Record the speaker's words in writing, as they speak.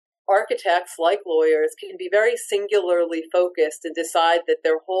architects, like lawyers, can be very singularly focused and decide that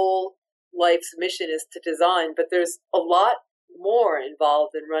their whole life's mission is to design, but there's a lot more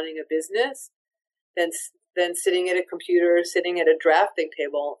involved in running a business than sitting at a computer, sitting at a drafting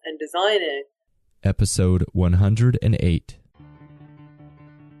table and designing. Episode 108.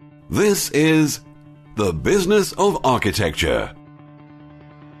 This is The Business of Architecture.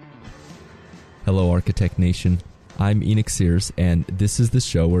 Hello, Architect Nation. I'm Enoch Sears, and this is the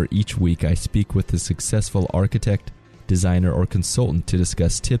show where each week I speak with a successful architect, designer, or consultant to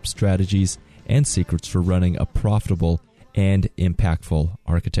discuss tips, strategies, and secrets for running a profitable and impactful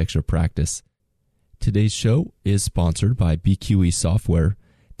architecture practice. Today's show is sponsored by BQE Software,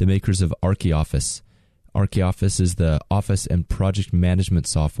 the makers of ArchiOffice. ArchiOffice is the office and project management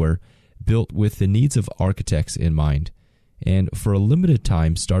software built with the needs of architects in mind. And for a limited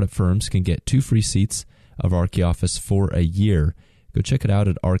time, startup firms can get 2 free seats of ArchiOffice for a year. Go check it out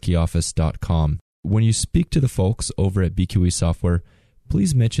at archioffice.com. When you speak to the folks over at BQE Software,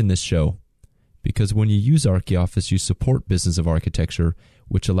 please mention this show, because when you use ArchiOffice, you support Business of Architecture,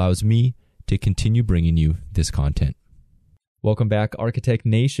 which allows me to continue bringing you this content. Welcome back, Architect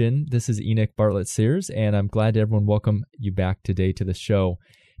Nation. This is Enoch Bartlett Sears, and I'm glad to everyone welcome you back today to the show.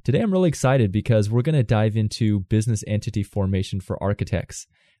 Today, I'm really excited because we're going to dive into business entity formation for architects.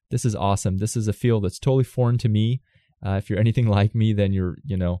 This is awesome. This is a field that's totally foreign to me. If you're anything like me, then you're,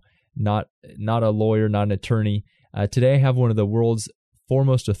 not a lawyer, not an attorney. Today, I have one of the world's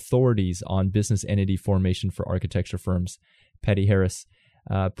foremost authorities on business entity formation for architecture firms, Patty Harris.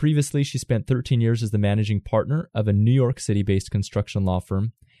 Previously, she spent 13 years as the managing partner of a New York City-based construction law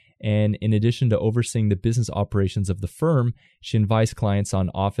firm. And in addition to overseeing the business operations of the firm, she advised clients on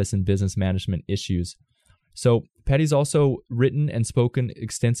office and business management issues. So Patty's also written and spoken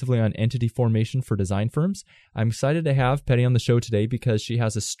extensively on entity formation for design firms. I'm excited to have Patty on the show today because she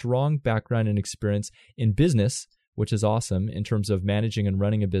has a strong background and experience in business, which is awesome in terms of managing and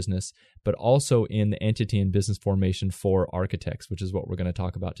running a business, but also in the entity and business formation for architects, which is what we're going to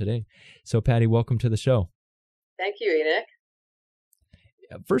talk about today. So Patty, welcome to the show. Thank you, Enoch.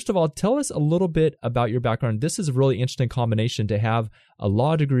 First of all, tell us a little bit about your background. This is a really interesting combination to have a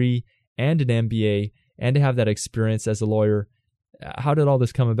law degree and an MBA and to have that experience as a lawyer. How did all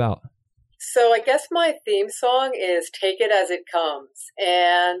this come about? So I guess my theme song is Take It As It Comes.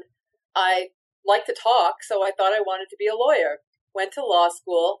 And I like to talk, so I thought I wanted to be a lawyer. Went to law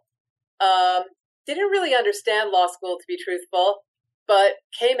school. Didn't really understand law school, to be truthful, but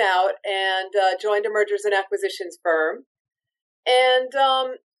came out and joined a mergers and acquisitions firm. And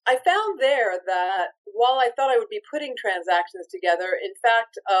I found there that while I thought I would be putting transactions together, in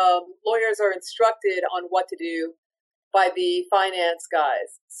fact, lawyers are instructed on what to do by the finance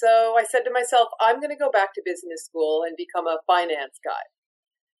guys. So I said to myself, I'm going to go back to business school and become a finance guy.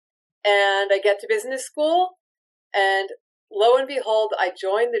 And I get to business school, and lo and behold, I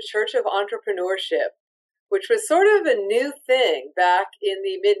joined the Church of Entrepreneurship, which was sort of a new thing back in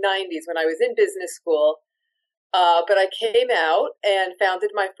the mid-90s when I was in business school. But I came out and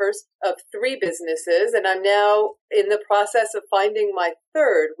founded my first of 3 businesses, and I'm now in the process of finding my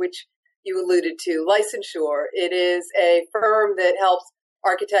third, which you alluded to, Licensure. It is a firm that helps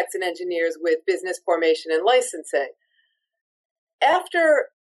architects and engineers with business formation and licensing. After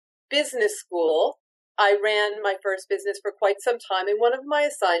business school, I ran my first business for quite some time, and one of my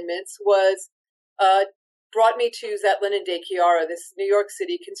assignments was brought me to Zetlin and De Chiara, this New York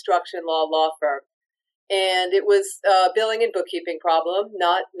City construction law firm. And it was a billing and bookkeeping problem,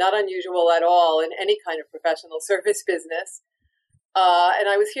 not unusual at all in any kind of professional service business. And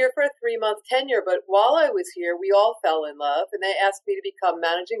I was here for a 3-month tenure, but while I was here, we all fell in love, and they asked me to become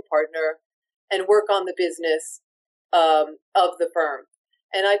managing partner and work on the business of the firm.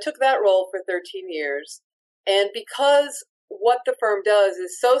 And I took that role for 13 years. And because what the firm does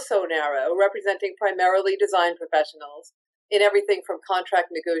is so narrow, representing primarily design professionals, in everything from contract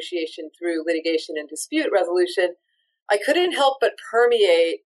negotiation through litigation and dispute resolution, I couldn't help but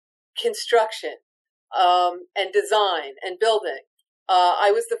permeate construction and design and building.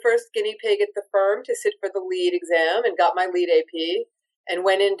 I was the first guinea pig at the firm to sit for the lead exam and got my lead AP and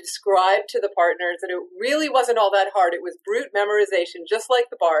went in, described to the partners that it really wasn't all that hard. It was brute memorization, just like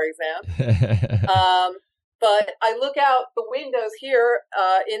the bar exam. But I look out the windows here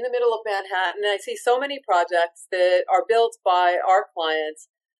in the middle of Manhattan, and I see so many projects that are built by our clients,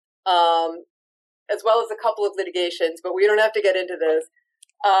 as well as a couple of litigations, but we don't have to get into those.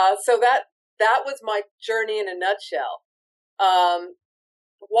 So that was my journey in a nutshell.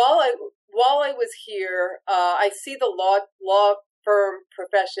 While I was here, I see the law firm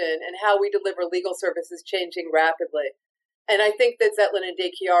profession and how we deliver legal services changing rapidly. And I think that Zetlin and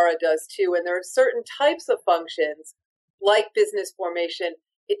De Chiara does too. And there are certain types of functions like business formation.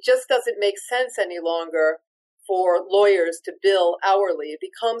 It just doesn't make sense any longer for lawyers to bill hourly. It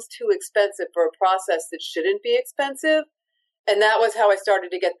becomes too expensive for a process that shouldn't be expensive. And that was how I started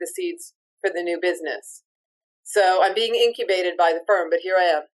to get the seeds for the new business. So I'm being incubated by the firm, but here I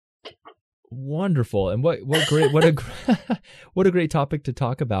am. Wonderful. And what a great topic to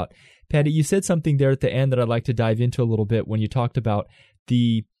talk about. Patty, you said something there at the end that I'd like to dive into a little bit when you talked about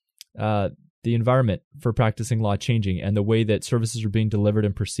the environment for practicing law changing and the way that services are being delivered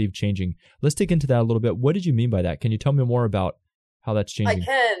and perceived changing. Let's dig into that a little bit. What did you mean by that? Can you tell me more about how that's changing? I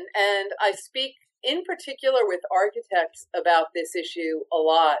can, and I speak in particular with architects about this issue a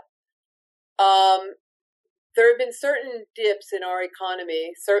lot. There have been certain dips in our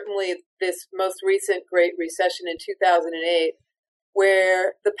economy, certainly this most recent Great Recession in 2008,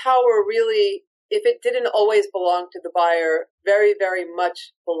 where the power really, if it didn't always belong to the buyer, very, very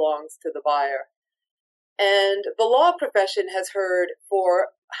much belongs to the buyer. And the law profession has heard for,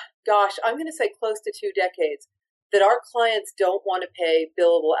 I'm going to say close to 2 decades, that our clients don't want to pay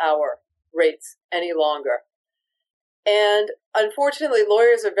billable hour rates any longer. And unfortunately,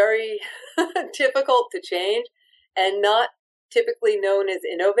 lawyers are very difficult to change and not typically known as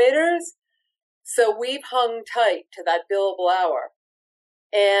innovators. So we've hung tight to that billable hour.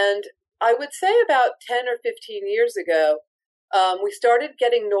 And I would say about 10 or 15 years ago, we started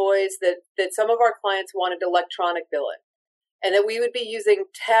getting noise that some of our clients wanted electronic billing and that we would be using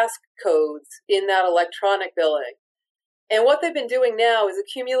task codes in that electronic billing. And what they've been doing now is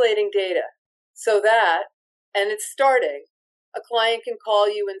accumulating data so that, and it's starting, a client can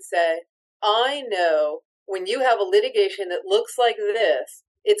call you and say, I know when you have a litigation that looks like this,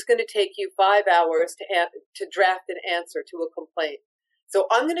 it's going to take you 5 hours to draft an answer to a complaint. So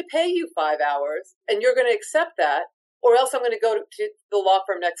I'm going to pay you 5 hours and you're going to accept that, or else I'm going to go to the law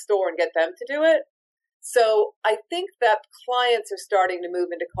firm next door and get them to do it. So I think that clients are starting to move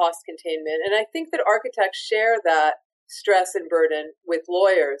into cost containment. And I think that architects share that stress and burden with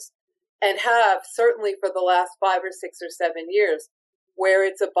lawyers and have certainly for the last 5 or 6 or 7 years, where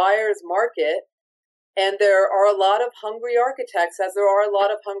it's a buyer's market. And there are a lot of hungry architects, as there are a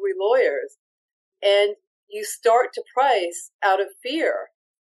lot of hungry lawyers. And you start to price out of fear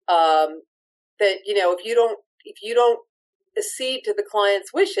that, if you don't accede to the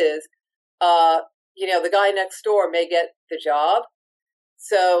client's wishes, the guy next door may get the job.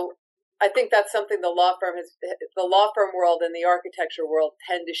 So I think that's something the law firm world and the architecture world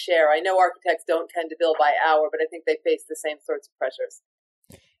tend to share. I know architects don't tend to bill by hour, but I think they face the same sorts of pressures.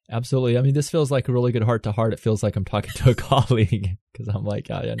 Absolutely. I mean, this feels like a really good heart-to-heart. It feels like I'm talking to a colleague because I'm like,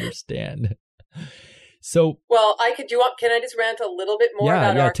 I understand. So, well, can I just rant a little bit more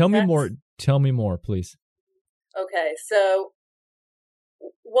about architects? Tell me more, please. Okay. So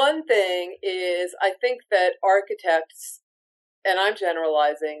one thing is I think that architects, and I'm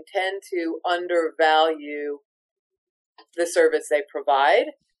generalizing, tend to undervalue the service they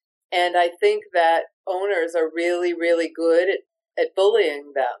provide. And I think that owners are really, really good at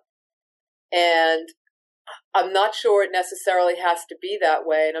bullying them. And I'm not sure it necessarily has to be that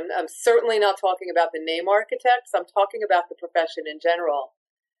way. And I'm certainly not talking about the name architects. I'm talking about the profession in general.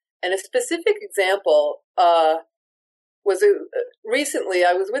 And a specific example was recently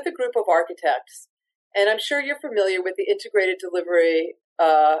I was with a group of architects, and I'm sure you're familiar with the integrated delivery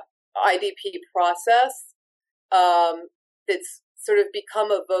IDP process that's sort of become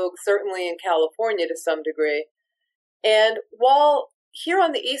a vogue, certainly in California to some degree. And while here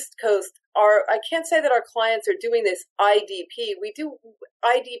on the East Coast, I can't say that our clients are doing this IDP. We do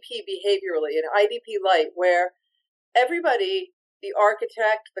IDP behaviorally, an IDP light, where everybody, the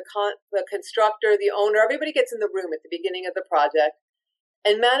architect, the constructor, the owner, everybody gets in the room at the beginning of the project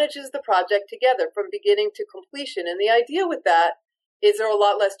and manages the project together from beginning to completion. And the idea with that is there are a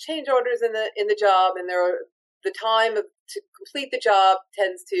lot less change orders in the job, and the time to complete the job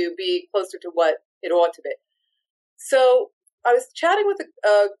tends to be closer to what it ought to be. So I was chatting with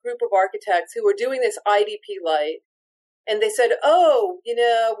a group of architects who were doing this IDP light, and they said,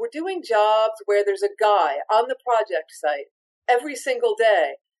 we're doing jobs where there's a guy on the project site every single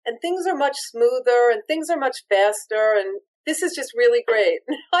day, and things are much smoother and things are much faster, and this is just really great.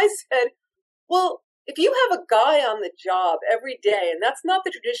 And I said, well, if you have a guy on the job every day, and that's not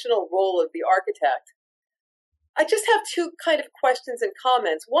the traditional role of the architect, I just have 2 kind of questions and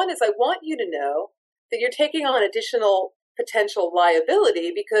comments. One is I want you to know that you're taking on additional potential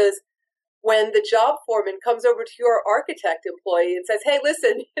liability, because when the job foreman comes over to your architect employee and says, hey,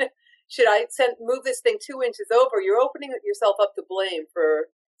 listen, should I move this thing 2 inches over? You're opening yourself up to blame for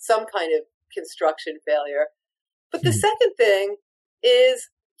some kind of construction failure. But the second thing is,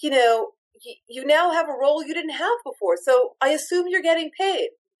 you now have a role you didn't have before. So I assume you're getting paid.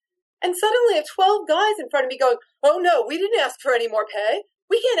 And suddenly I have 12 guys in front of me going, oh no, we didn't ask for any more pay.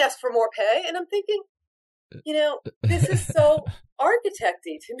 We can't ask for more pay. And I'm thinking, this is so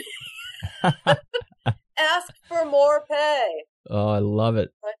architecty to me. Ask for more pay. Oh, I love it.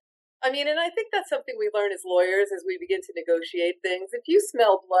 But, and I think that's something we learn as lawyers as we begin to negotiate things. If you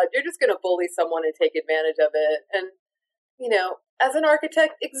smell blood, you're just going to bully someone and take advantage of it. And, as an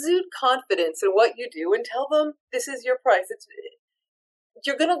architect, exude confidence in what you do and tell them this is your price.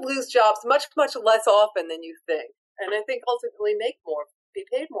 You're going to lose jobs much, much less often than you think. And I think ultimately be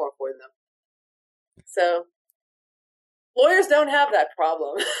paid more for them. So lawyers don't have that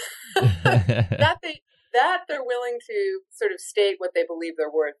problem. that they're willing to sort of state what they believe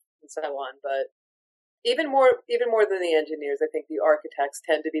they're worth and so on. But even more than the engineers, I think the architects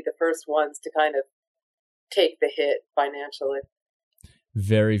tend to be the first ones to kind of take the hit financially.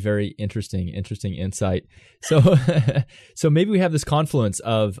 Very, very interesting insight. So, so maybe we have this confluence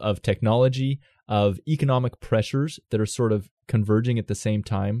of technology, of economic pressures that are sort of converging at the same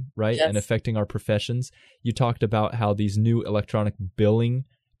time, right? Yes. And affecting our professions. You talked about how these new electronic billing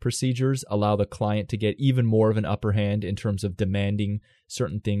procedures allow the client to get even more of an upper hand in terms of demanding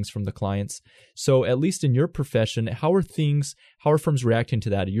certain things from the clients. So at least in your profession, how are firms reacting to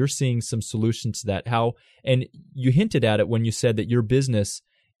that? You're seeing some solutions to that. And you hinted at it when you said that your business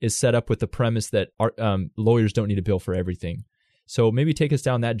is set up with the premise that lawyers don't need to bill for everything. So maybe take us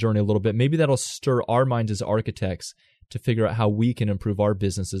down that journey a little bit. Maybe that'll stir our minds as architects to figure out how we can improve our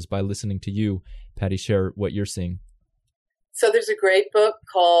businesses by listening to you, Patty, share what you're seeing. So there's a great book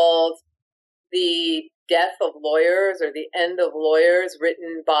called The Death of Lawyers or The End of Lawyers,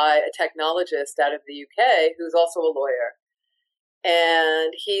 written by a technologist out of the UK who's also a lawyer.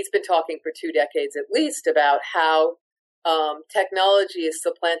 And he's been talking for 2 decades at least about how technology is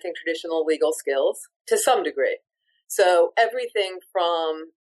supplanting traditional legal skills to some degree. So everything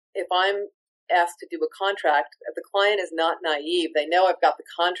from, if I'm asked to do a contract, if the client is not naive, they know I've got the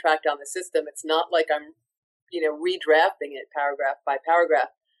contract on the system. It's not like I'm redrafting it paragraph by paragraph,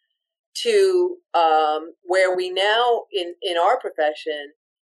 to where we now in our profession,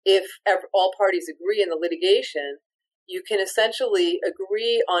 if all parties agree in the litigation, you can essentially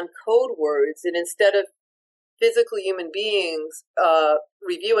agree on code words, and instead of physical human beings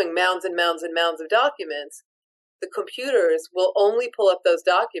reviewing mounds and mounds and mounds of documents, the computers will only pull up those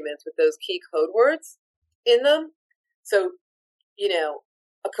documents with those key code words in them. So,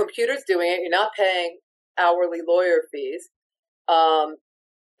 a computer's doing it. You're not paying hourly lawyer fees.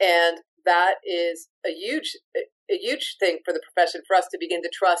 And that is a huge thing for the profession, for us to begin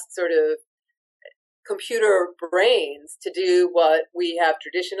to trust sort of computer brains to do what we have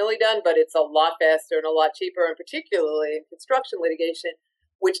traditionally done, but it's a lot faster and a lot cheaper, and particularly in construction litigation,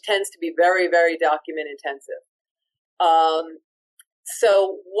 which tends to be very, very document intensive.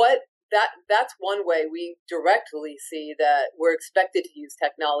 So that's one way we directly see that we're expected to use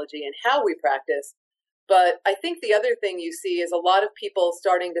technology in how we practice. But I think the other thing you see is a lot of people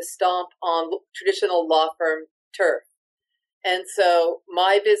starting to stomp on traditional law firm turf. And so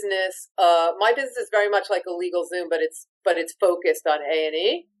my business is very much like a LegalZoom, but it's focused on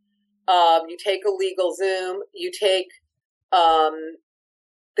A&E. You take a LegalZoom, you take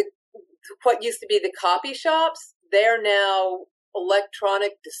what used to be the copy shops. They're now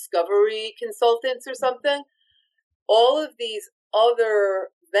electronic discovery consultants or something. All of these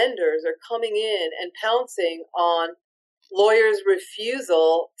other vendors are coming in and pouncing on lawyers'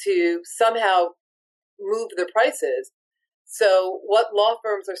 refusal to somehow move the prices. So what law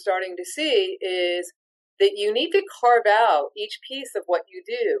firms are starting to see is that you need to carve out each piece of what you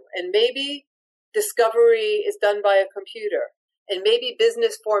do. And maybe discovery is done by a computer. And maybe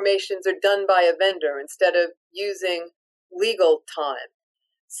business formations are done by a vendor instead of using legal time.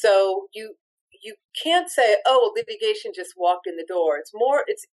 So you can't say, oh, litigation just walked in the door.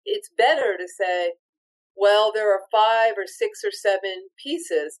 It's better to say, well, there are 5 or 6 or 7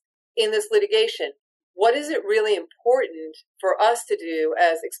 pieces in this litigation. What is it really important for us to do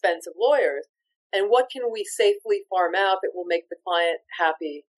as expensive lawyers? And what can we safely farm out that will make the client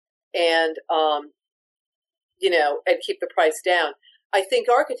happy and, and keep the price down? I think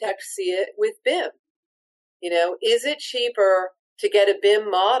architects see it with BIM. Is it cheaper to get a BIM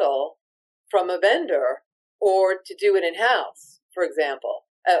model from a vendor or to do it in-house, for example?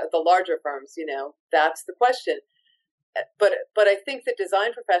 The larger firms, that's the question. But I think that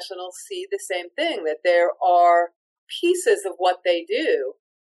design professionals see the same thing, that there are pieces of what they do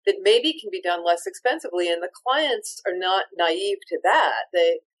that maybe can be done less expensively, and the clients are not naive to that.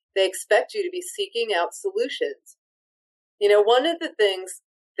 They expect you to be seeking out solutions. One of the things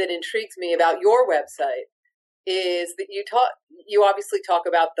that intrigues me about your website is that you obviously talk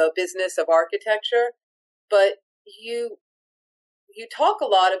about the business of architecture, but you talk a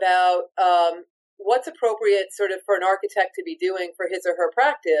lot about what's appropriate sort of for an architect to be doing for his or her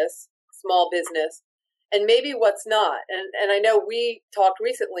practice, small business, and maybe what's not. And I know we talked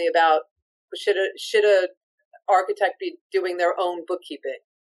recently about should a architect be doing their own bookkeeping,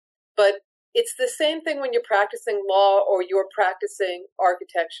 but it's the same thing when you're practicing law or you're practicing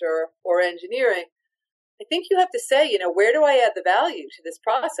architecture or engineering. I think you have to say, where do I add the value to this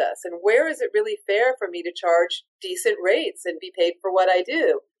process? And where is it really fair for me to charge decent rates and be paid for what I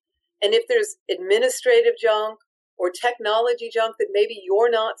do? And if there's administrative junk or technology junk that maybe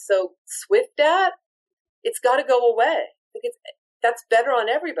you're not so swift at, it's got to go away. That's better on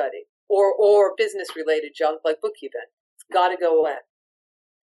everybody. Or business-related junk like bookkeeping. It's got to go away.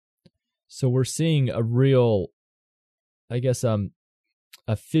 So we're seeing a real, I guess,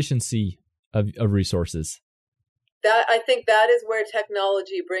 efficiency of resources. I think that is where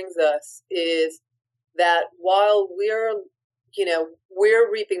technology brings us, is that while we're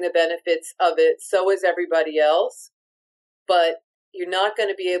reaping the benefits of it, so is everybody else. But you're not going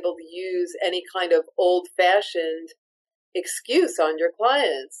to be able to use any kind of old-fashioned excuse on your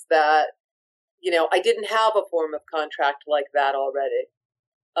clients that, I didn't have a form of contract like that already.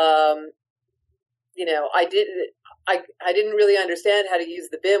 I didn't really understand how to use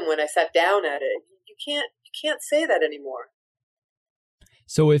the BIM when I sat down at it. You can't say that anymore.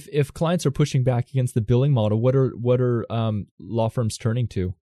 So if clients are pushing back against the billing model, what are law firms turning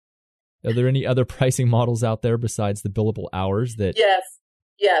to? Are there any other pricing models out there besides the billable hours that? Yes.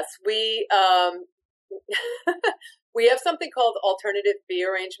 We we have something called alternative fee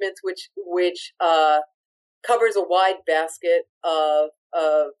arrangements, which covers a wide basket of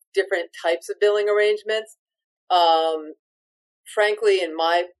different types of billing arrangements. Frankly, in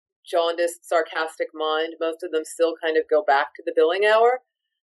my jaundiced, sarcastic mind, most of them still kind of go back to the billing hour.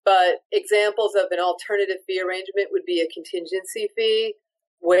 But examples of an alternative fee arrangement would be a contingency fee,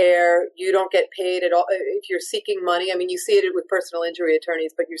 where you don't get paid at all if you're seeking money. I mean, you see it with personal injury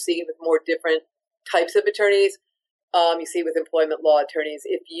attorneys, but you're seeing it with more different types of attorneys. You see it with employment law attorneys.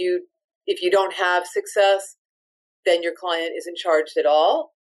 If you don't have success, then your client isn't charged at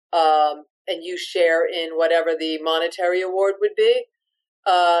all, and you share in whatever the monetary award would be.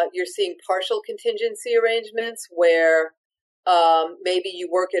 You're seeing partial contingency arrangements where maybe you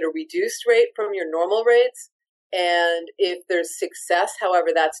work at a reduced rate from your normal rates, and if there's success,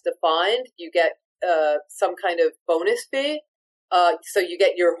 however that's defined, you get some kind of bonus fee. So you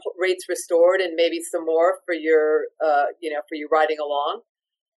get your rates restored and maybe some more for your, for you riding along.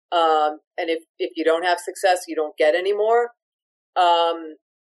 And if you don't have success, you don't get any more.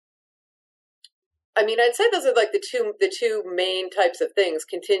 I'd say those are like the two main types of things.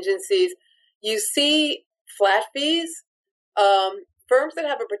 Contingencies. You see flat fees. Firms that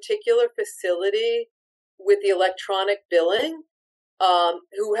have a particular facility with the electronic billing,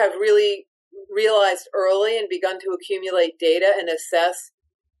 who have really realized early and begun to accumulate data and assess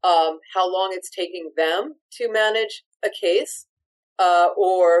how long it's taking them to manage a case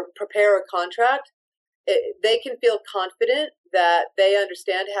or prepare a contract, they can feel confident that they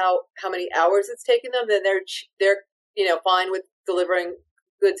understand how many hours it's taken them. Then they're fine with delivering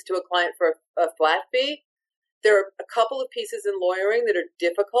goods to a client for a flat fee. There are a couple of pieces in lawyering that are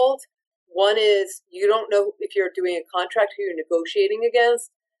difficult. One is you don't know if you're doing a contract who you're negotiating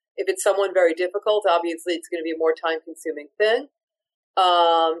against. If it's someone very difficult, obviously it's going to be a more time-consuming thing.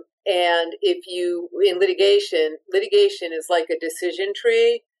 And if you, in litigation is like a decision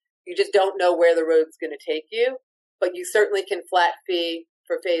tree. You just don't know where the road's going to take you, but you certainly can flat fee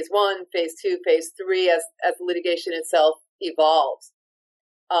for phase 1, phase 2, phase 3 as litigation itself evolves.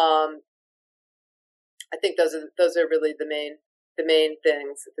 I think those are really the main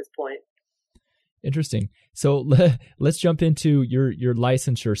things at this point. Interesting. So let's jump into your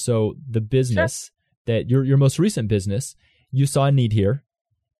licensure. So the business that your most recent business, you saw a need here.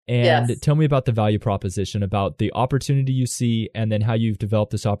 And yes. Tell me about the value proposition, about the opportunity you see, and then how you've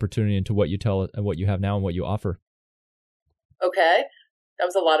developed this opportunity into what you tell and what you have now and what you offer. Okay. That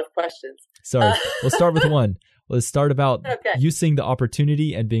was a lot of questions. Sorry. Let's start with one. Let's start about you seeing the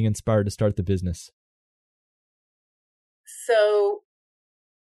opportunity and being inspired to start the business. So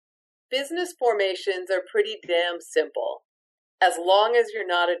business formations are pretty damn simple, as long as you're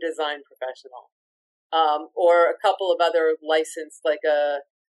not a design professional, or a couple of other licensed, like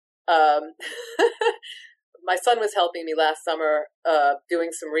my son was helping me last summer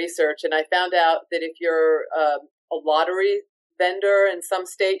doing some research, and I found out that if you're a lottery vendor in some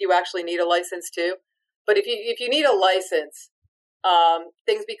state, you actually need a license too. But if you need a license,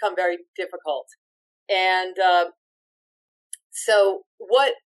 things become very difficult. And so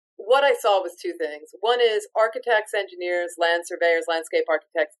what I saw was two things. One is architects, engineers, land surveyors, landscape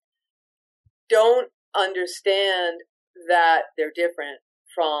architects don't understand that they're different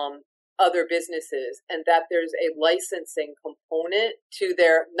from other businesses and that there's a licensing component to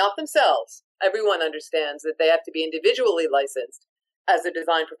their, not themselves. Everyone understands that they have to be individually licensed as a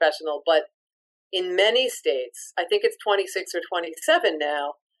design professional, but in many states, I think it's 26 or 27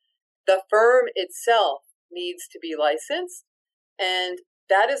 now, the firm itself needs to be licensed. And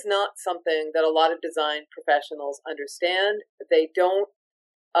that is not something that a lot of design professionals understand. They don't,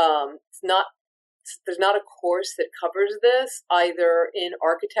 there's not a course that covers this either in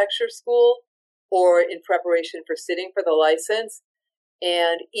architecture school or in preparation for sitting for the license.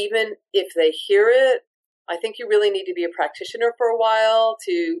 And even if they hear it, I think you really need to be a practitioner for a while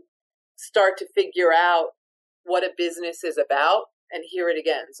to start to figure out what a business is about and hear it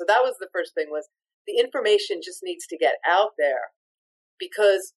again. So that was the first thing, was the information just needs to get out there,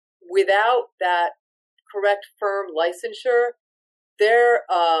 because without that correct firm licensure, there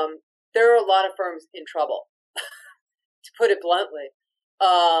are a lot of firms in trouble, to put it bluntly,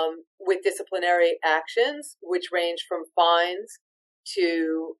 with disciplinary actions, which range from fines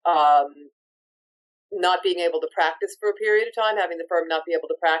to not being able to practice for a period of time, having the firm not be able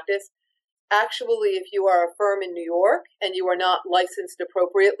to practice. Actually, if you are a firm in New York and you are not licensed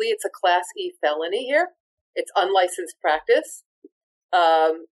appropriately, it's a Class E felony here. It's unlicensed practice.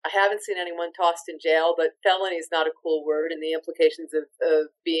 I haven't seen anyone tossed in jail, but felony is not a cool word, and the implications of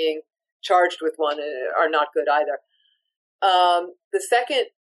being charged with one are not good either. The second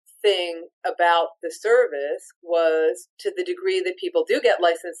thing about the service was, to the degree that people do get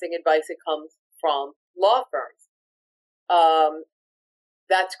licensing advice, it comes from law firms.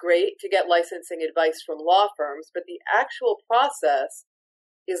 That's great to get licensing advice from law firms, but the actual process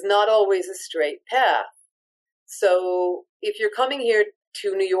is not always a straight path. So if you're coming here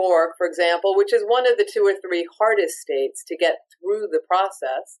to New York, for example, which is one of the 2 or 3 hardest states to get through the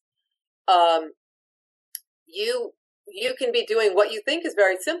process, you can be doing what you think is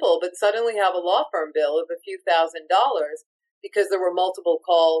very simple, but suddenly have a law firm bill of a few $1,000s because there were multiple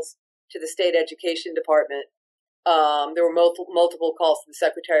calls to the state education department. There were multiple calls to the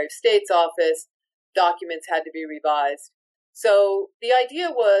Secretary of State's office. Documents had to be revised. So the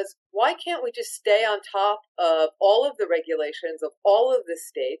idea was, why can't we just stay on top of all of the regulations of all of the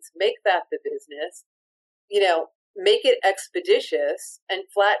states, make that the business, make it expeditious and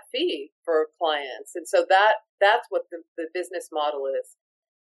flat fee for clients. And so that's what the business model is.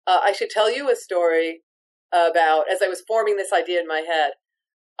 I should tell you a story about, as I was forming this idea in my head,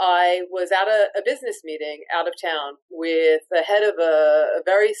 I was at a business meeting out of town with the head of a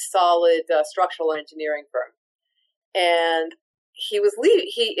very solid structural engineering firm. And he was leaving.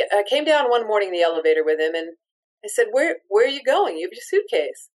 I came down one morning in the elevator with him, and I said, where are you going? You have your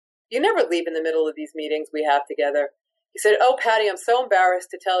suitcase. You never leave in the middle of these meetings we have together. He said, oh, Patty, I'm so embarrassed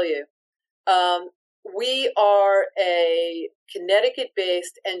to tell you. We are a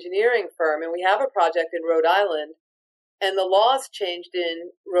Connecticut-based engineering firm, and we have a project in Rhode Island, and the laws changed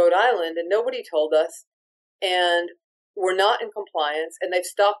in Rhode Island, and nobody told us, and we're not in compliance, and they've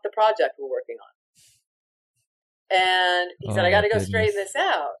stopped the project we're working on. And he said, I got to go straighten this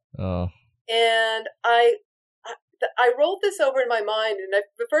out. Oh. And I rolled this over in my mind, and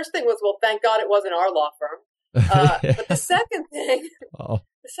the first thing was, well, thank God it wasn't our law firm. But the second thing,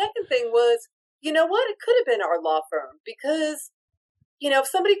 was, you know what? It could have been our law firm, because, if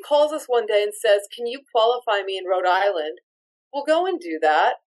somebody calls us one day and says, can you qualify me in Rhode Island? We'll go and do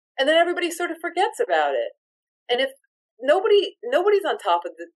that. And then everybody sort of forgets about it. And if nobody's on top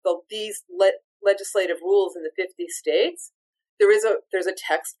of these legislative rules in the 50 states, there's a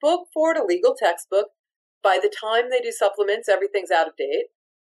textbook for it, a legal textbook. By the time they do supplements, everything's out of date.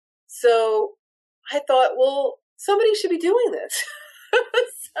 So I thought, well, somebody should be doing this.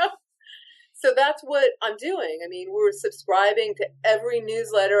 So that's what I'm doing. I mean, we're subscribing to every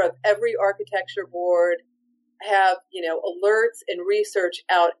newsletter of every architecture board, have, alerts and research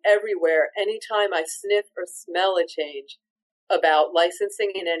out everywhere. Anytime I sniff or smell a change about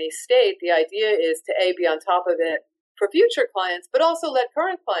licensing in any state, the idea is to be on top of it for future clients, but also let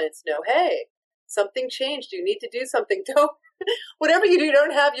current clients know, hey, something changed. You need to do something. Whatever you do,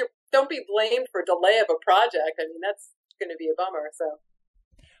 don't be blamed for delay of a project. I mean, that's going to be a bummer. So.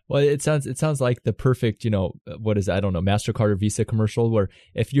 Well, it sounds like the perfect, what is, I don't know, MasterCard or Visa commercial, where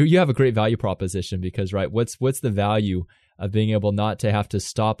if you have a great value proposition, because, right, what's the value of being able not to have to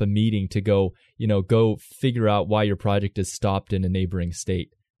stop a meeting to go figure out why your project is stopped in a neighboring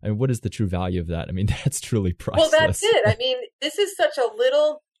state, I mean, what is the true value of that? I mean, that's truly priceless. Well, that's it. I mean, this is such a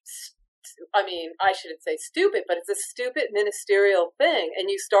little, I mean, I shouldn't say stupid, but it's a stupid ministerial thing. And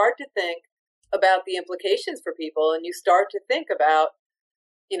you start to think about the implications for people, and you start to think about,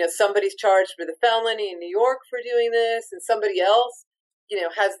 you know, somebody's charged with a felony in New York for doing this, and somebody else, you know,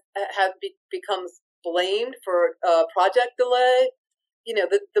 becomes blamed for project delay. You know,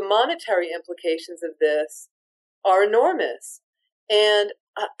 the monetary implications of this are enormous. And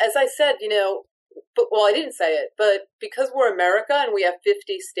as I said, you know, well, I didn't say it, but because we're America and we have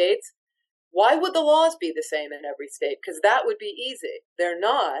 50 states, why would the laws be the same in every state? Because that would be easy. They're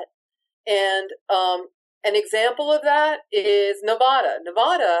not. And an example of that is Nevada.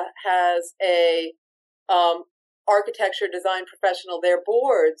 Nevada has a architecture design professional. Their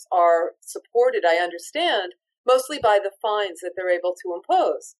boards are supported, I understand, mostly by the fines that they're able to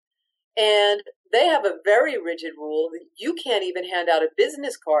impose. And they have a very rigid rule that you can't even hand out a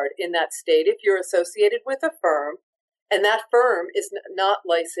business card in that state if you're associated with a firm, and that firm is not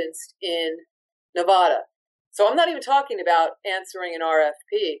licensed in Nevada. So I'm not even talking about answering an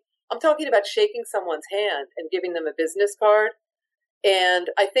RFP. I'm talking about shaking someone's hand and giving them a business card. And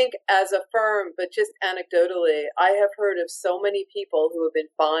I think as a firm, but just anecdotally, I have heard of so many people who have been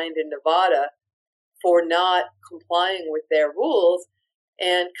fined in Nevada for not complying with their rules,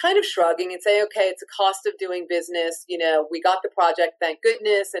 and kind of shrugging and saying, okay, it's a cost of doing business. You know, we got the project, thank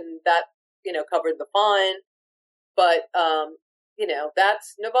goodness. And that, you know, covered the fine. But, you know,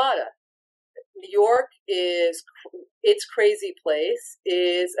 that's Nevada. New York is, its crazy place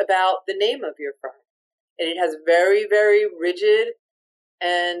is about the name of your firm. And it has very, very rigid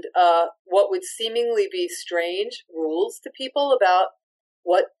and what would seemingly be strange rules to people about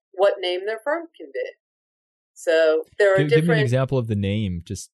what name their firm can be. So there are different. Give me an example of the name.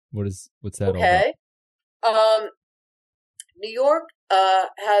 Just what's that all about? Okay. New York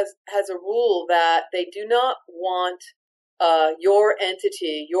has a rule that they do not want your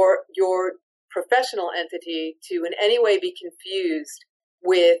entity, your professional entity, to in any way be confused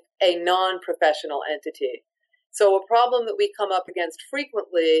with a non-professional entity. So a problem that we come up against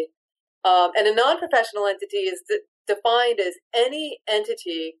frequently, and a non-professional entity is defined as any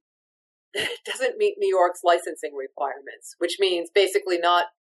entity that doesn't meet New York's licensing requirements, which means basically not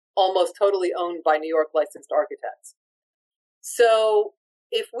almost totally owned by New York licensed architects. So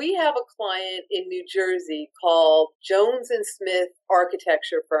if we have a client in New Jersey called Jones and Smith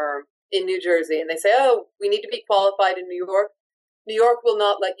Architecture Firm in New Jersey, and they say, oh, we need to be qualified in New York will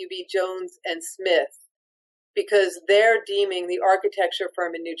not let you be Jones and Smith because they're deeming the architecture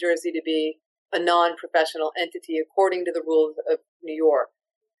firm in New Jersey to be a non-professional entity according to the rules of New York.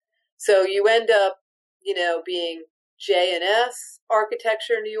 So you end up, you know, being J&S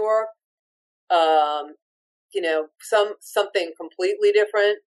Architecture New York, you know, something completely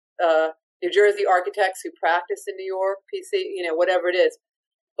different. New Jersey architects who practice in New York, PC, you know, whatever it is.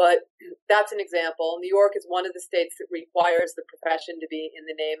 But that's an example. New York is one of the states that requires the profession to be in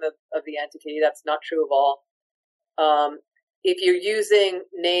the name of the entity. That's not true of all. If you're using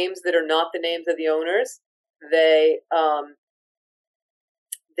names that are not the names of the owners, they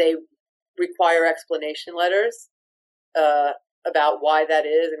require explanation letters about why that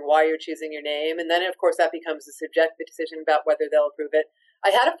is and why you're choosing your name. And then, of course, that becomes a subjective decision about whether they'll approve it. I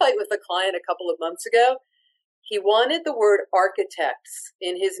had a fight with a client a couple of months ago. He wanted the word architects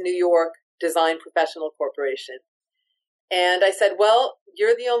in his New York Design Professional Corporation. And I said, well,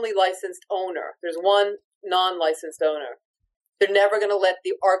 you're the only licensed owner. There's one non-licensed owner. They're never going to let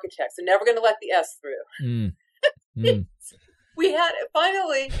the architects, they're never going to let the S through. We had,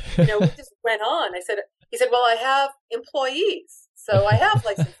 finally, you know, we just went on. He said, well, I have employees, so I have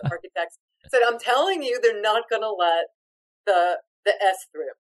licensed architects. I said, I'm telling you, they're not going to let the S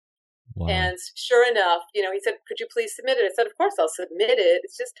through. Wow. And sure enough, you know, he said, could you please submit it? I said, of course I'll submit it.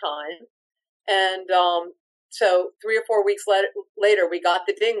 It's just time. And so 3 or 4 weeks later, we got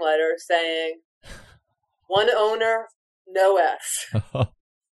the ding letter saying, one owner, no S.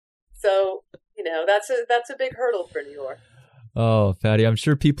 So, you know, that's a big hurdle for New York. Oh, Patty, I'm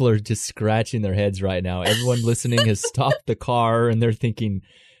sure people are just scratching their heads right now. Everyone listening has stopped the car and they're thinking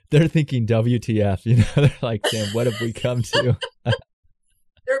WTF, you know, they're like, damn, what have we come to?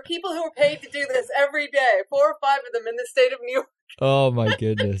 There are people who are paid to do this every day, 4 or 5 of them in the state of New York. Oh my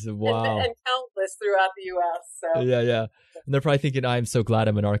goodness. Wow. and countless throughout the U.S. So. Yeah. And they're probably thinking, I'm so glad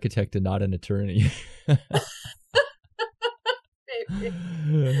I'm an architect and not an attorney. Maybe.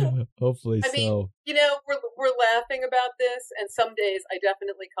 Hopefully I mean, you know, we're laughing about this, and some days I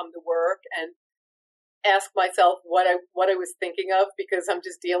definitely come to work and ask myself what I was thinking of because I'm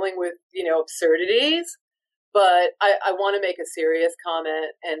just dealing with, you know, absurdities. But I want to make a serious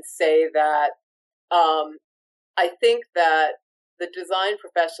comment and say that I think that the design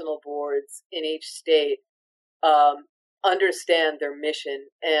professional boards in each state understand their mission.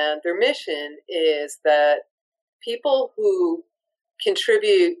 And their mission is that people who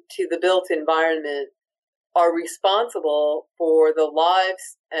contribute to the built environment are responsible for the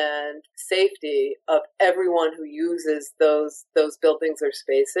lives and safety of everyone who uses those buildings or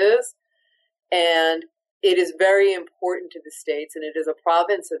spaces. And it is very important to the states, and it is a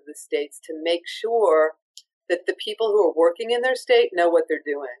province of the states, to make sure that the people who are working in their state know what they're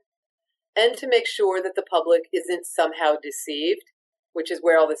doing, and to make sure that the public isn't somehow deceived, which is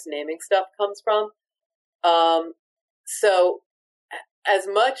where all this naming stuff comes from. So as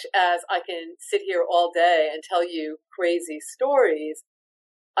much as I can sit here all day and tell you crazy stories,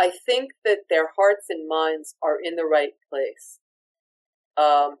 I think that their hearts and minds are in the right place.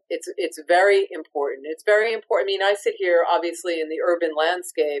 It's very important. It's very important. I mean, I sit here obviously in the urban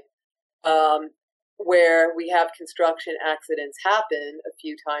landscape, where we have construction accidents happen a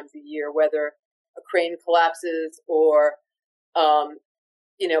few times a year, whether a crane collapses or,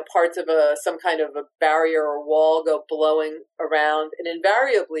 parts of some kind of a barrier or wall go blowing around. And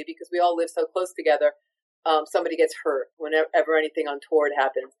invariably, because we all live so close together, somebody gets hurt whenever anything untoward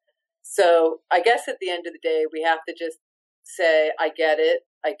happens. So I guess at the end of the day, we have to just say, I get it.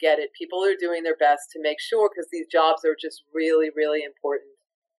 People are doing their best to make sure, because these jobs are just really, really important.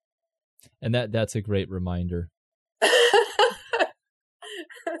 And that's a great reminder. So,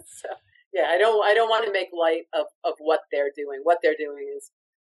 yeah, I don't want to make light of what they're doing. What they're doing is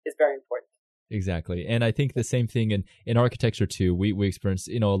very important. Exactly. And I think the same thing in architecture too. We experience,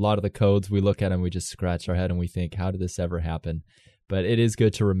 a lot of the codes, we look at them, we just scratch our head and we think, how did this ever happen? But it is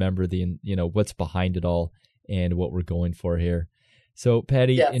good to remember what's behind it all and what we're going for here. So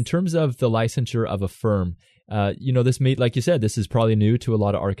Patty, yes. In terms of the licensure of a firm, this may, like you said, this is probably new to a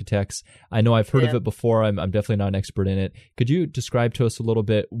lot of architects. I know I've heard of it before. I'm definitely not an expert in it. Could you describe to us a little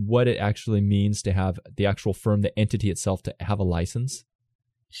bit what it actually means to have the actual firm, the entity itself, to have a license?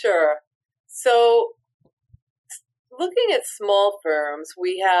 Sure. So looking at small firms,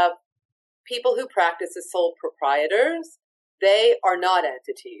 we have people who practice as sole proprietors. They are not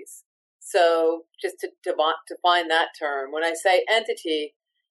entities. So just to define that term, when I say entity,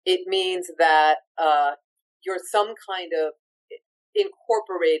 it means that you're some kind of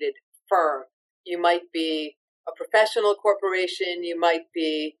incorporated firm. You might be a professional corporation. You might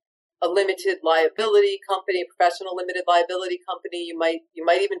be a limited liability company, a professional limited liability company. You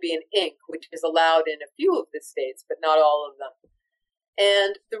might even be an Inc., which is allowed in a few of the states, but not all of them.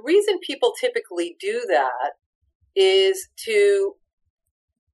 And the reason people typically do that is to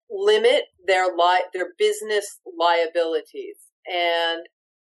limit their business liabilities. And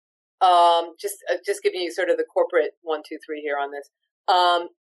just giving you sort of the corporate 1, 2, 3 here on this.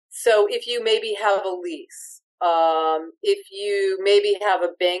 So if you maybe have a lease, if you maybe have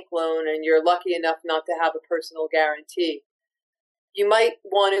a bank loan and you're lucky enough not to have a personal guarantee, you might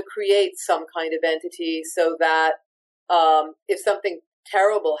want to create some kind of entity so that if something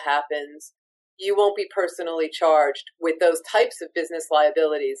terrible happens, you won't be personally charged with those types of business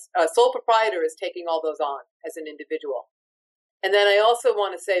liabilities. A sole proprietor is taking all those on as an individual. And then I also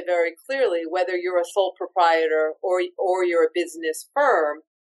want to say very clearly, whether you're a sole proprietor or you're a business firm,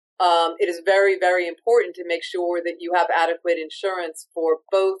 it is very, very important to make sure that you have adequate insurance for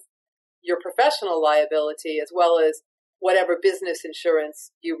both your professional liability as well as whatever business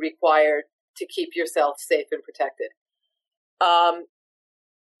insurance you require to keep yourself safe and protected.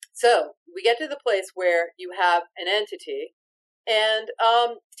 So we get to the place where you have an entity, and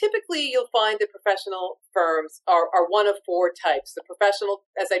typically you'll find that professional firms are one of 4 types. The professional,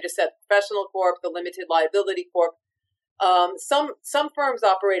 as I just said, professional corp, the limited liability corp. Some firms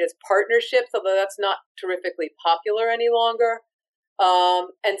operate as partnerships, although that's not terrifically popular any longer.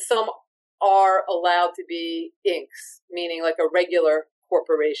 And some are allowed to be Incs, meaning like a regular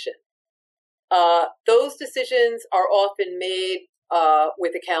corporation. Those decisions are often made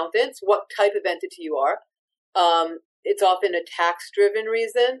with accountants, what type of entity you are. It's often a tax-driven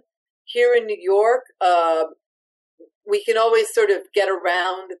reason. Here in New York, we can always sort of get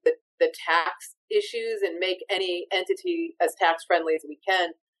around the tax issues and make any entity as tax-friendly as we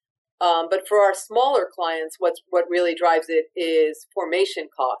can. But for our smaller clients, what really drives it is formation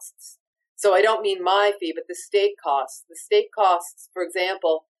costs. So I don't mean my fee, but the state costs. The state costs, for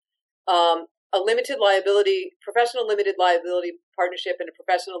example, a limited liability, professional limited liability partnership and a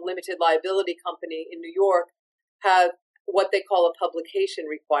professional limited liability company in New York have what they call a publication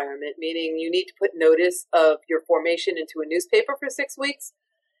requirement, meaning you need to put notice of your formation into a newspaper for 6 weeks.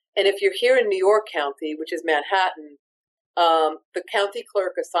 And if you're here in New York County, which is Manhattan, the county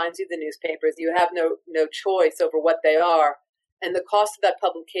clerk assigns you the newspapers. You have no choice over what they are. And the cost of that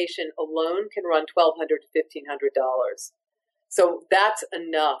publication alone can run $1,200 to $1,500. So that's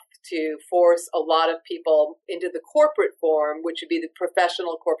enough to force a lot of people into the corporate form, which would be the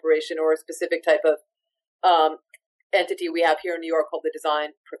professional corporation or a specific type of entity we have here in New York called the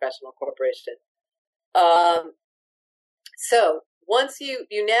Design Professional Corporation. So once you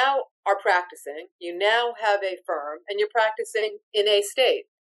now are practicing, you now have a firm and you're practicing in a state.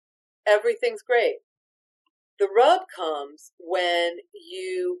 Everything's great. The rub comes when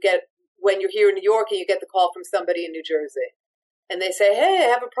you're here in New York and you get the call from somebody in New Jersey and they say, hey, I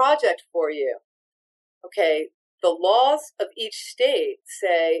have a project for you. Okay, the laws of each state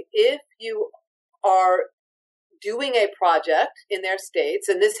say if you are doing a project in their states,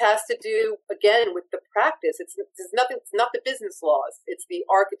 and this has to do, again, with the practice. It's not the business laws. It's the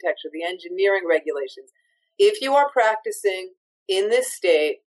architecture, the engineering regulations. If you are practicing in this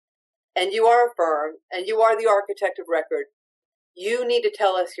state and you are a firm and you are the architect of record, you need to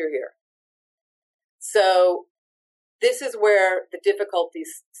tell us you're here. So this is where the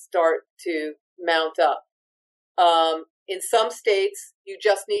difficulties start to mount up. In some states, you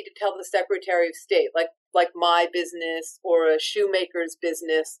just need to tell the Secretary of State, like my business or a shoemaker's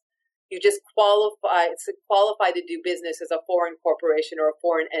business. You just qualify to do business as a foreign corporation or a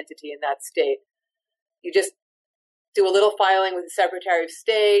foreign entity in that state. You just do a little filing with the Secretary of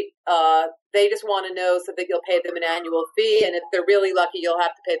State. They just want to know so that you'll pay them an annual fee, and if they're really lucky, you'll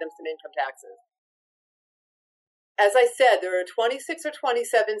have to pay them some income taxes. As I said, there are 26 or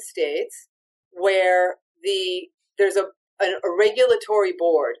 27 states where there's a regulatory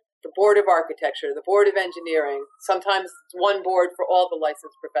board, the Board of Architecture, the Board of Engineering. Sometimes it's one board for all the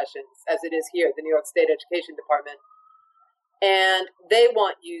licensed professions, as it is here, the New York State Education Department. And they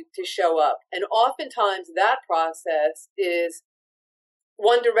want you to show up. And oftentimes that process is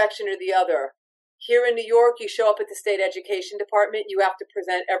one direction or the other. Here in New York, you show up at the State Education Department, you have to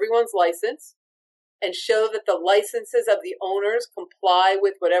present everyone's license and show that the licenses of the owners comply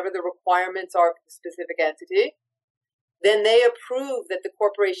with whatever the requirements are for the specific entity. Then they approve that the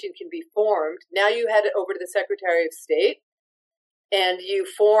corporation can be formed. Now you head over to the Secretary of State and you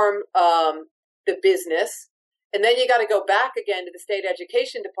form the business. And then you got to go back again to the State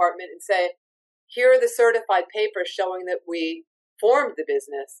Education Department and say, here are the certified papers showing that we formed the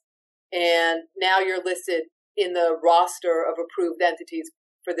business. And now you're listed in the roster of approved entities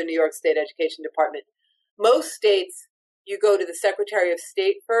for the New York State Education Department. Most states, you go to the Secretary of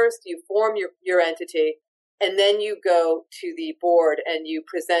State first, you form your entity, and then you go to the board and you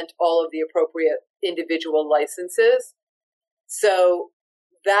present all of the appropriate individual licenses. So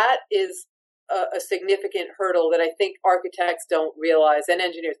that is a significant hurdle that I think architects don't realize, and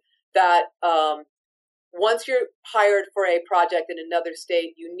engineers, that once you're hired for a project in another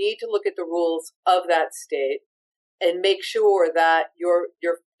state, you need to look at the rules of that state and make sure that your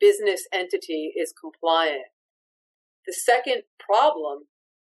business entity is compliant. The second problem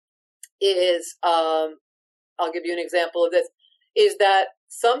is, I'll give you an example of this, is that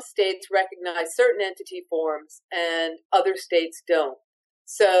some states recognize certain entity forms and other states don't.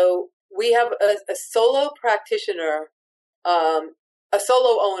 So we have a solo practitioner, a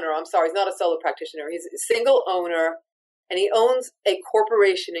solo owner, he's not a solo practitioner, he's a single owner, and he owns a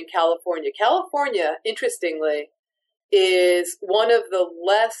corporation in California. California, interestingly, is one of the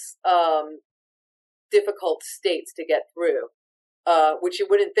less difficult states to get through, which you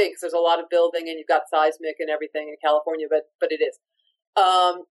wouldn't think, because there's a lot of building and you've got seismic and everything in California, but it is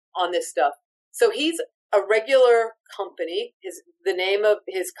on this stuff. So he's a regular company. The name of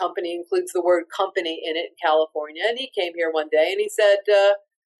his company includes the word company in it in California. And he came here one day and he said,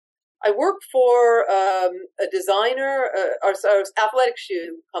 I work for a designer, or athletic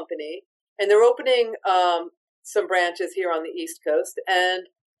shoe company, and they're opening some branches here on the East Coast. And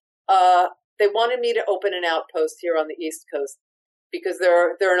they wanted me to open an outpost here on the East Coast because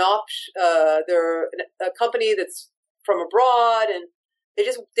they're a company that's from abroad, and they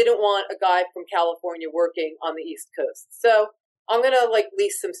just didn't want a guy from California working on the East Coast. So I'm going to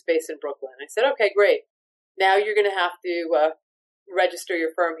lease some space in Brooklyn. I said, okay, great. Now you're going to have to register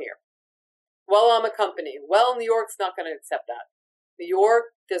your firm here. Well, I'm a company. Well, New York's not going to accept that. New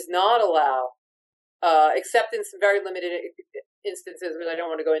York does not allow, except in some very limited instances, which I don't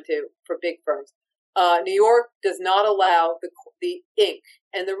want to go into for big firms. New York does not allow the Inc.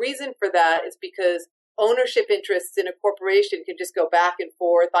 And the reason for that is because ownership interests in a corporation can just go back and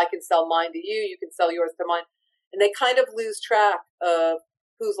forth. I can sell mine to you, you can sell yours to mine. And they kind of lose track of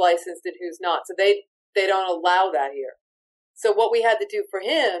who's licensed and who's not. So they don't allow that here. So what we had to do for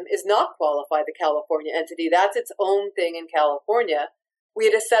him is not qualify the California entity. That's its own thing in California. We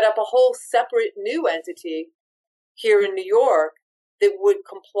had to set up a whole separate new entity here in New York that would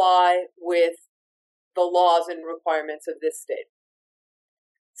comply with the laws and requirements of this state.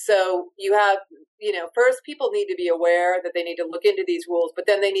 So you have, first people need to be aware that they need to look into these rules, but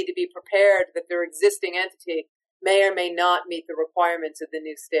then they need to be prepared that their existing entity may or may not meet the requirements of the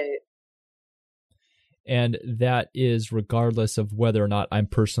new state. And that is regardless of whether or not I'm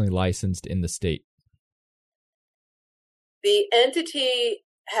personally licensed in the state. The entity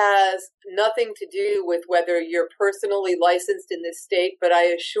has nothing to do with whether you're personally licensed in this state, but I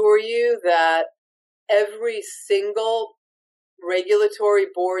assure you that every single regulatory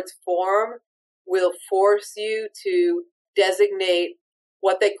board's form will force you to designate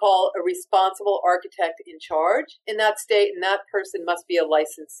what they call a responsible architect in charge in that state, and that person must be a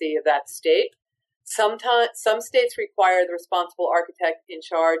licensee of that state. Some states require the responsible architect in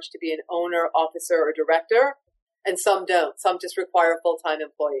charge to be an owner, officer, or director, and some don't. Some just require a full-time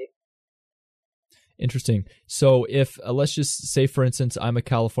employee. Interesting. So if, let's just say, for instance, I'm a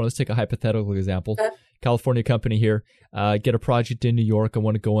California, let's take a hypothetical example. California company here, get a project in New York. I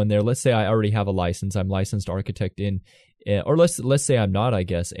want to go in there. Let's say I already have a license. I'm licensed architect or let's say I'm not, I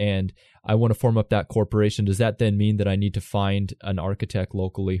guess, and I want to form up that corporation. Does that then mean that I need to find an architect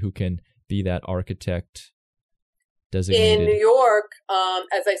locally who can be that architect designated? In New York,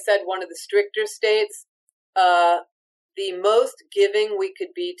 as I said, one of the stricter states, the most giving we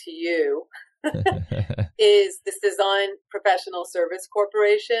could be to you is this Design Professional Service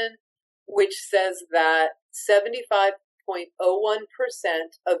Corporation, which says that 75.01%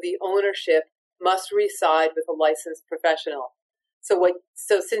 of the ownership must reside with a licensed professional.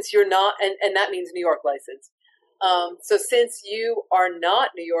 So since you're not, and that means New York license. So since you are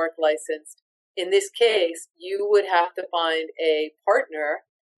not New York licensed, in this case, you would have to find a partner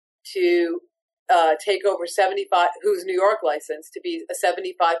to take over 75, who's New York licensed, to be a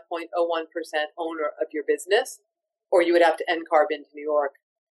 75.01% owner of your business, or you would have to NCARB into New York,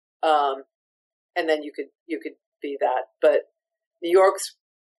 and then you could be that. But New York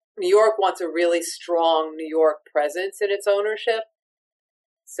wants a really strong New York presence in its ownership.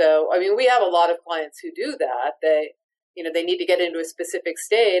 So, I mean, we have a lot of clients who do that. They need to get into a specific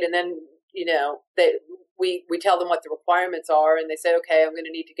state, and then, we tell them what the requirements are, and they say, okay, I'm going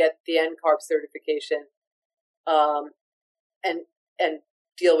to need to get the NCARB certification, and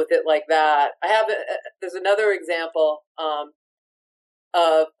deal with it like that. There's another example,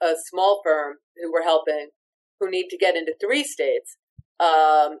 of a small firm who we're helping who need to get into 3 states.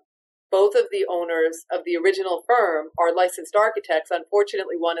 Both of the owners of the original firm are licensed architects.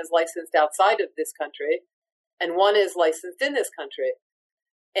 Unfortunately, one is licensed outside of this country, and one is licensed in this country.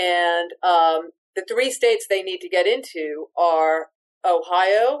 And the 3 states they need to get into are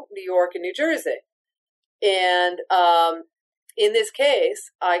Ohio, New York, and New Jersey. And in this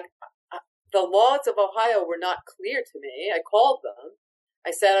case, the laws of Ohio were not clear to me. I called them.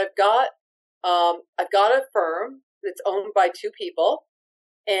 I said, I've got a firm that's owned by 2 people.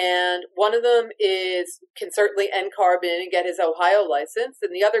 And one of them can certainly NCARB in and get his Ohio license,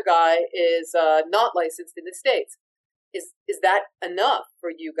 and the other guy is not licensed in the States. Is that enough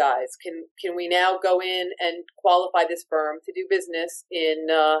for you guys? Can we now go in and qualify this firm to do business in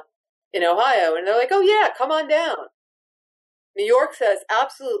Ohio? And they're like, oh yeah, come on down. New York says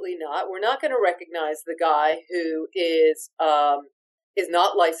absolutely not. We're not going to recognize the guy who is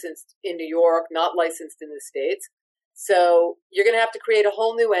not licensed in New York, not licensed in the States. So you're going to have to create a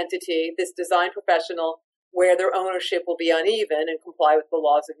whole new entity, this design professional, where their ownership will be uneven and comply with the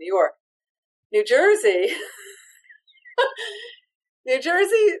laws of New York. New Jersey, New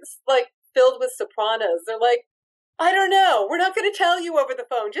Jersey's like filled with sopranos. They're like, I don't know. We're not going to tell you over the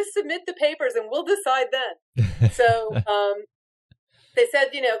phone. Just submit the papers and we'll decide then. So they said,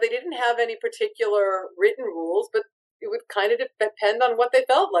 they didn't have any particular written rules, but it would kind of depend on what they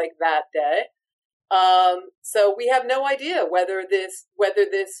felt like that day. So we have no idea whether this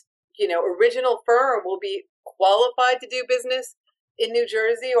original firm will be qualified to do business in New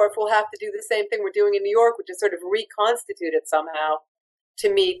Jersey, or if we'll have to do the same thing we're doing in New York, which is sort of reconstitute it somehow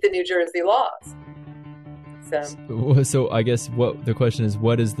to meet the New Jersey laws. So I guess what the question is,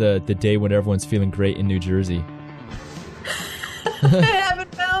 what is the day when everyone's feeling great in New Jersey? I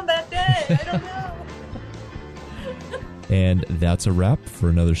haven't found that day. I don't know. And that's a wrap for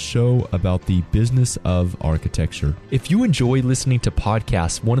another show about the business of architecture. If you enjoy listening to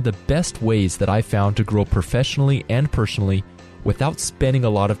podcasts, one of the best ways that I found to grow professionally and personally without spending a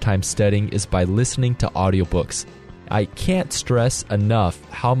lot of time studying is by listening to audiobooks. I can't stress enough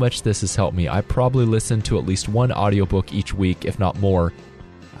how much this has helped me. I probably listen to at least one audiobook each week, if not more.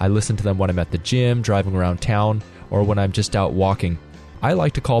 I listen to them when I'm at the gym, driving around town, or when I'm just out walking. I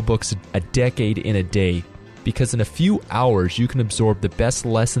like to call books a decade in a day because in a few hours you can absorb the best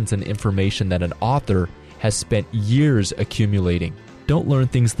lessons and information that an author has spent years accumulating. Don't learn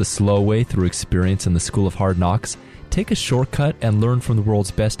things the slow way through experience in the School of Hard Knocks. Take a shortcut and learn from the world's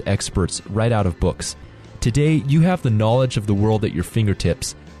best experts right out of books. Today, you have the knowledge of the world at your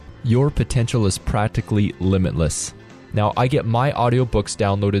fingertips. Your potential is practically limitless. Now, I get my audiobooks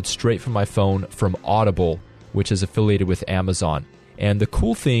downloaded straight from my phone from Audible, which is affiliated with Amazon. And the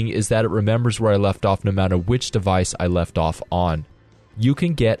cool thing is that it remembers where I left off no matter which device I left off on. You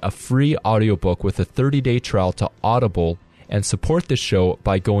can get a free audiobook with a 30-day trial to Audible and support this show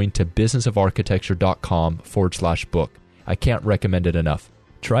by going to businessofarchitecture.com/book. I can't recommend it enough.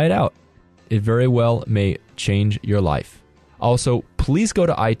 Try it out. It very well may change your life. Also, please go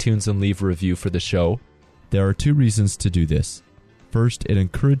to iTunes and leave a review for the show. There are 2 reasons to do this. First, it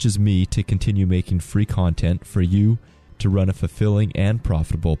encourages me to continue making free content for you to run a fulfilling and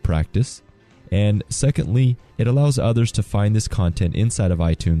profitable practice. And secondly, it allows others to find this content inside of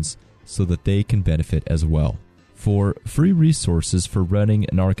iTunes so that they can benefit as well. For free resources for running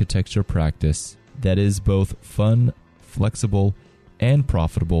an architecture practice that is both fun, flexible, and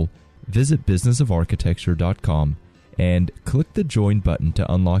profitable, visit businessofarchitecture.com and click the Join button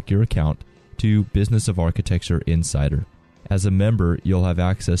to unlock your account to Business of Architecture Insider. As a member, you'll have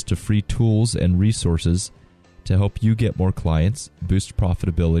access to free tools and resources to help you get more clients, boost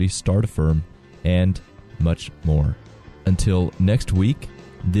profitability, start a firm, and much more. Until next week,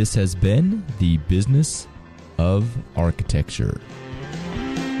 this has been the Business of Architecture.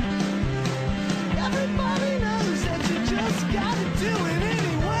 Everybody knows that you just gotta do it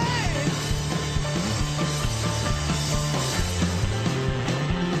anyway.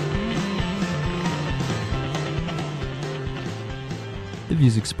 The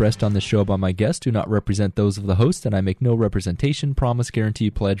views expressed on the show by my guests do not represent those of the host, and I make no representation, promise,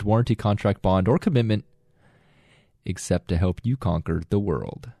 guarantee, pledge, warranty, contract, bond, or commitment except to help you conquer the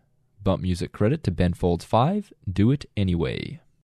world. Bump music credit to Ben Folds 5, Do It Anyway.